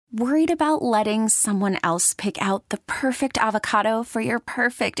Worried about letting someone else pick out the perfect avocado for your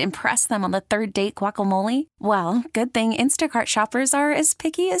perfect impress them on the third date guacamole? Well, good thing Instacart shoppers are as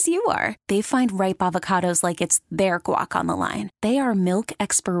picky as you are. They find ripe avocados like it's their guac on the line. They are milk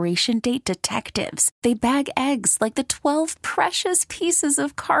expiration date detectives. They bag eggs like the 12 precious pieces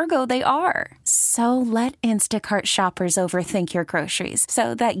of cargo they are. So let Instacart shoppers overthink your groceries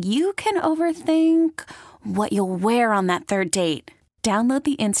so that you can overthink what you'll wear on that third date. Download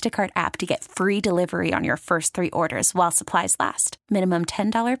the Instacart app to get free delivery on your first 3 orders while supplies last. Minimum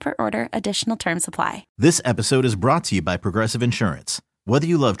 $10 per order. Additional terms apply. This episode is brought to you by Progressive Insurance. Whether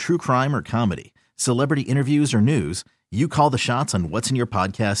you love true crime or comedy, celebrity interviews or news, you call the shots on what's in your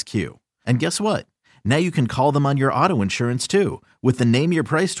podcast queue. And guess what? Now you can call them on your auto insurance too with the Name Your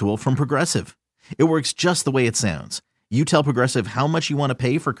Price tool from Progressive. It works just the way it sounds. You tell Progressive how much you want to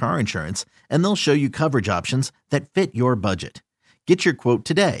pay for car insurance, and they'll show you coverage options that fit your budget. Get your quote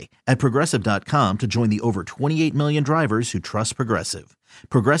today at Progressive.com to join the over 28 million drivers who trust Progressive.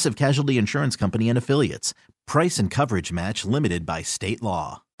 Progressive Casualty Insurance Company and Affiliates. Price and coverage match limited by state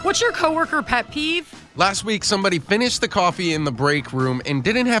law. What's your coworker pet peeve? Last week, somebody finished the coffee in the break room and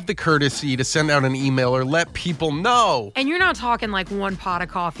didn't have the courtesy to send out an email or let people know. And you're not talking like one pot of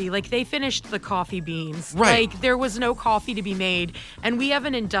coffee. Like, they finished the coffee beans. Right. Like, there was no coffee to be made. And we have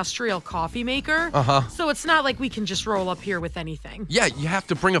an industrial coffee maker. So it's not like we can just roll up here with anything. Yeah, you have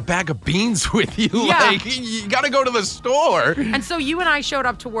to bring a bag of beans with you. Yeah. Like, you got to go to the store. And so you and I showed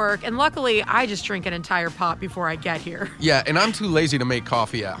up to work, and luckily, I just drink an entire pot before I get here. Yeah, and I'm too lazy to make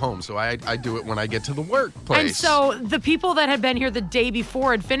coffee at home, so I do it when I get to the workplace. And so the people that had been here the day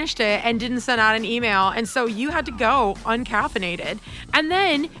before had finished it and didn't send out an email, and so you had to go uncaffeinated. And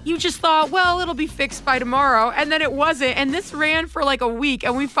then you just thought, well, it'll be fixed by tomorrow, and then it wasn't. And this ran for like a week,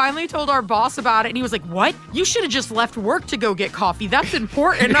 and we finally told our boss about it, and he was like, what? You should have just left work to go get coffee. That's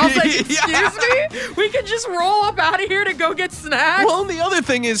important. And I was like, excuse me? We could just roll up out of here to go get snacks? Well, and the other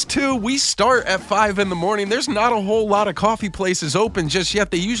thing is, too, we start at 5 in the morning. There's not a whole lot of coffee places open just yet.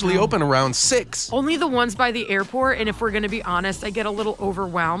 They usually open around 6. Only the ones by the airport, and if we're going to be honest, I get a little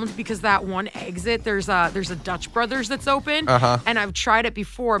overwhelmed because that one exit, there's a Dutch Brothers that's open, and I've tried it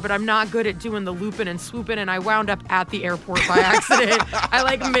before, but I'm not good at doing the looping and swooping, and I wound up at the airport by accident.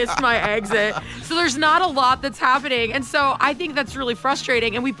 I missed my exit. So there's not a lot that's happening, and so I think that's really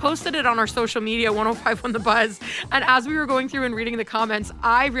frustrating, and we posted it on our social media, 105.1 The Buzz, and as we were going through and reading the comments,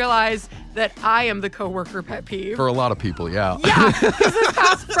 I realized that I am the coworker pet peeve. For a lot of people, yeah. Yeah, because this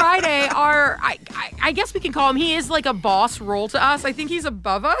past Friday, I guess we can call him, he is like a boss role to us. I think he's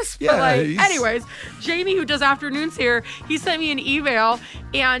above us. Yeah, but anyways, Jamie, who does afternoons here, he sent me an email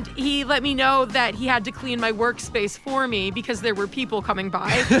and he let me know that he had to clean my workspace for me because there were people coming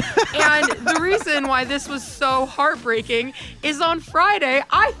by. And the reason why this was so heartbreaking is on Friday,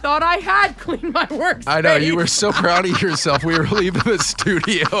 I thought I had cleaned my workspace. I know, you were so proud of yourself. We were leaving the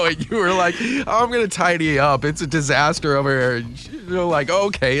studio and you were like, oh, I'm going to tidy up. It's a disaster over here. You're like,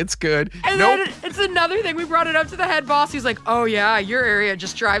 okay, it's good. And then it's another thing. We brought it up to the head boss. He's like, oh, yeah, your area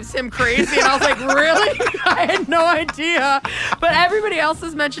just drives him crazy. And I was like, really? I had no idea. But everybody else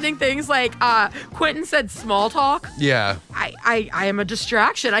is mentioning things like Quentin said small talk. Yeah. I am a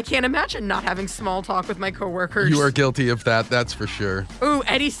distraction. I can't imagine not having small talk with my coworkers. You are guilty of that, that's for sure. Ooh,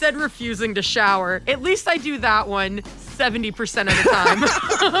 Eddie said refusing to shower. At least I do that one 70% of the time.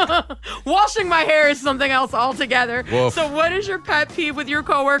 Washing my hair is something else altogether. Woof. So what is your pet peeve with your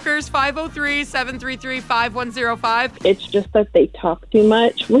coworkers? 503-733-5105. It's just that they talk too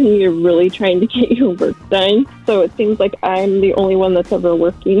much when you're really trying to get your work done. So it seems like I'm the only one that's ever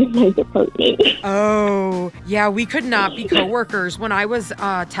working in my department. Oh, yeah, we could not be coworkers. When I was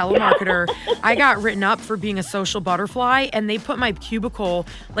a telemarketer, I got written up for being a social butterfly, and they put my cubicle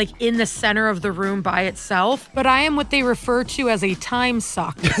like in the center of the room by itself. But I am what they refer to as a time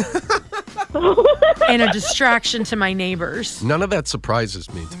suck and a distraction to my neighbors. None of that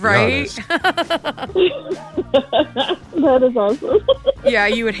surprises me, to be right? That is awesome. Yeah,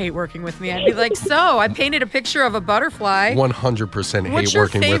 you would hate working with me. I'd be like, so I painted a picture of a butterfly. 100% hate What's your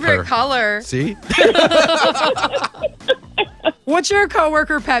working with her. favorite color? See? What's your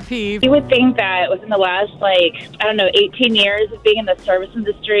coworker pet peeve? You would think that within the last, 18 years of being in the service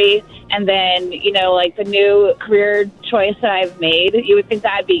industry, and then, the new career choice that I've made, you would think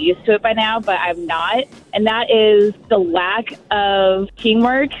that I'd be used to it by now, but I'm not. And that is the lack of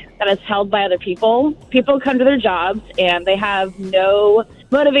teamwork that is held by other people. People come to their jobs and they have no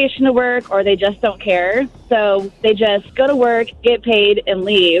motivation to work, or they just don't care. So they just go to work, get paid, and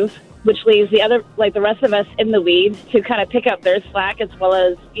leave. which leaves the rest of us in the weeds to kind of pick up their slack as well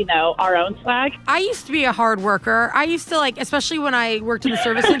as, our own slack. I used to be a hard worker. I used to especially when I worked in the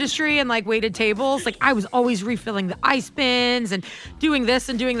service industry and waited tables, I was always refilling the ice bins and doing this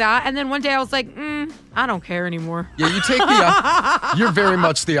and doing that. And then one day I was like, I don't care anymore. Yeah, you take you're very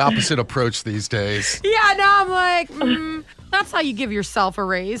much the opposite approach these days. Yeah, now I'm like, that's how you give yourself a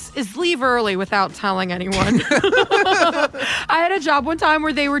raise, is leave early without telling anyone. I had a job one time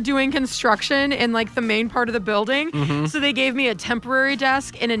where they were doing construction in the main part of the building. Mm-hmm. So they gave me a temporary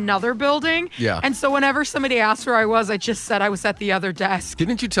desk in another building. Yeah. And so whenever somebody asked where I was, I just said I was at the other desk.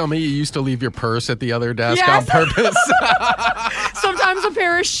 Didn't you tell me you used to leave your purse at the other desk on purpose? Sometimes a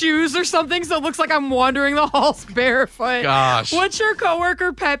pair of shoes or something, so it looks like I'm wandering the halls barefoot. Gosh. What's your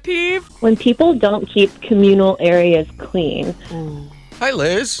coworker pet peeve? When people don't keep communal areas clean. Hi,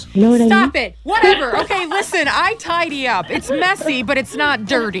 Liz. You know what Stop it. Whatever. Okay, listen, I tidy up. It's messy, but it's not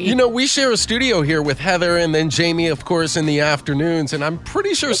dirty. We share a studio here with Heather and then Jamie, of course, in the afternoons. And I'm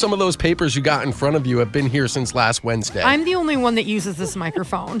pretty sure some of those papers you got in front of you have been here since last Wednesday. I'm the only one that uses this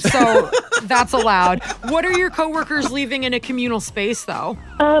microphone, so that's allowed. What are your coworkers leaving in a communal space, though?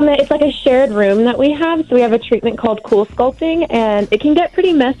 It's like a shared room that we have. So we have a treatment called Cool Sculpting, and it can get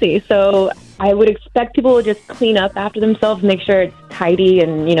pretty messy. So I would expect people to just clean up after themselves, make sure it's tidy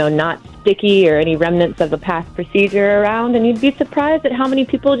and, not sticky or any remnants of a past procedure around. And you'd be surprised at how many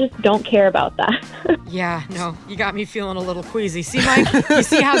people just don't care about that. Yeah, no, you got me feeling a little queasy. See, Mike, you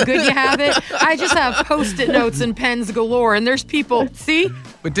see how good you have it? I just have Post-it notes and pens galore, and there's people, see?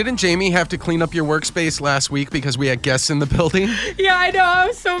 But didn't Jamie have to clean up your workspace last week because we had guests in the building? Yeah, I know. It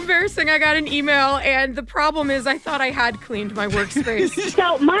was so embarrassing. I got an email, and the problem is I thought I had cleaned my workspace.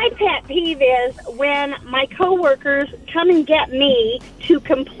 So my pet peeve is when my coworkers come and get me to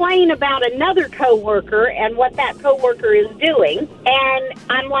complain about another coworker and what that coworker is doing. And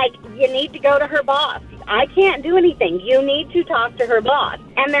I'm like, you need to go to her boss. I can't do anything. You need to talk to her boss.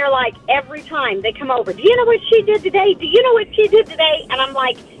 And they're like, every time they come over, do you know what she did today? Do you know what she did today? And I'm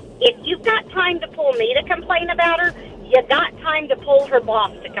like, if you've got time to pull me to complain about her, you got time to pull her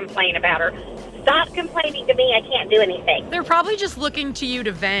boss to complain about her. Stop complaining to me. I can't do anything. They're probably just looking to you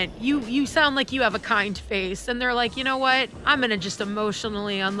to vent. You sound like you have a kind face, and they're like, you know what? I'm going to just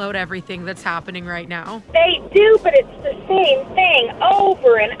emotionally unload everything that's happening right now. They do, but it's the same thing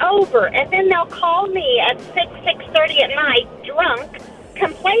over and over. And then they'll call me at 6:30 at night, drunk,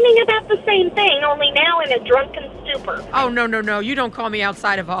 complaining about the same thing, only now in a drunken stupor. Oh, no. You don't call me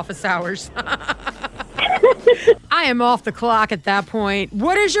outside of office hours. I am off the clock at that point.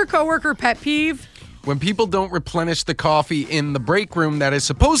 What is your coworker pet peeve? When people don't replenish the coffee in the break room that is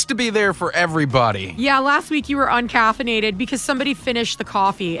supposed to be there for everybody. Yeah, last week you were uncaffeinated because somebody finished the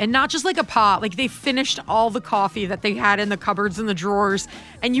coffee, and not just like a pot, they finished all the coffee that they had in the cupboards and the drawers,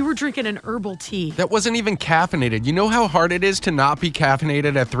 and you were drinking an herbal tea. That wasn't even caffeinated. You know how hard it is to not be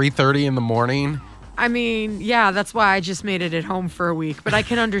caffeinated at 3:30 in the morning? I mean, yeah, that's why I just made it at home for a week, but I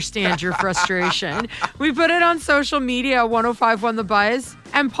can understand your frustration. We put it on social media, 1051 The Buzz,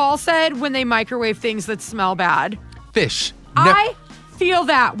 and Paul said when they microwave things that smell bad. Fish. I feel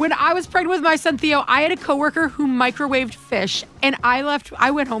that. When I was pregnant with my son Theo, I had a coworker who microwaved fish, and I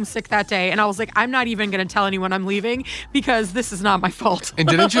went home sick that day, and I was like, I'm not even going to tell anyone I'm leaving because this is not my fault. And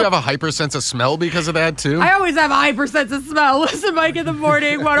didn't you have a hyper sense of smell because of that too? I always have a hyper sense of smell. Listen, Mike in the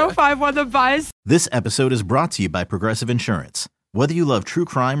morning, 1051 The Buzz. This episode is brought to you by Progressive Insurance. Whether you love true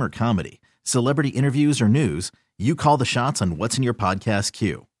crime or comedy, celebrity interviews or news, you call the shots on what's in your podcast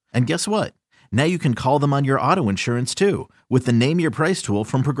queue. And guess what? Now you can call them on your auto insurance too with the Name Your Price tool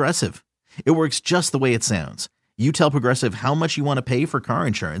from Progressive. It works just the way it sounds. You tell Progressive how much you want to pay for car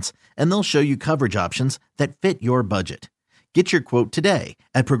insurance, and they'll show you coverage options that fit your budget. Get your quote today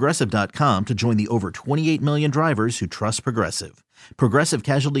at Progressive.com to join the over 28 million drivers who trust Progressive. Progressive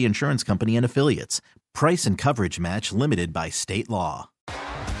Casualty Insurance Company and Affiliates. Price and coverage match limited by state law.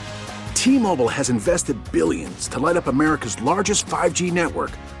 T-Mobile has invested billions to light up America's largest 5G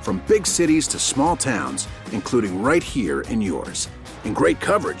network, from big cities to small towns, including right here in yours. And great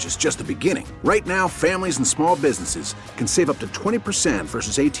coverage is just the beginning. Right now, families and small businesses can save up to 20%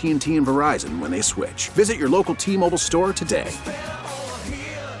 versus AT&T and Verizon when they switch. Visit your local T-Mobile store today.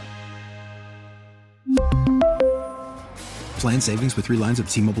 Plan savings with 3 lines of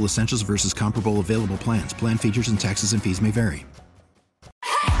T-Mobile Essentials versus comparable available plans. Plan features and taxes and fees may vary.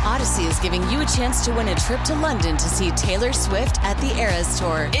 Odyssey is giving you a chance to win a trip to London to see Taylor Swift at the Eras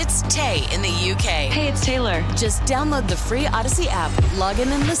Tour. It's Tay in the UK. Hey, it's Taylor. Just download the free Odyssey app, log in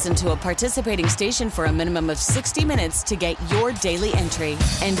and listen to a participating station for a minimum of 60 minutes to get your daily entry.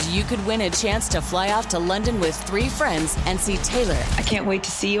 And you could win a chance to fly off to London with 3 friends and see Taylor. I can't wait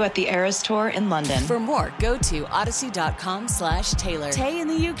to see you at the Eras Tour in London. For more, go to odyssey.com/Taylor. Tay in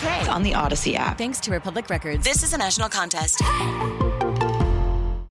the UK. It's on the Odyssey app. Thanks to Republic Records. This is a national contest.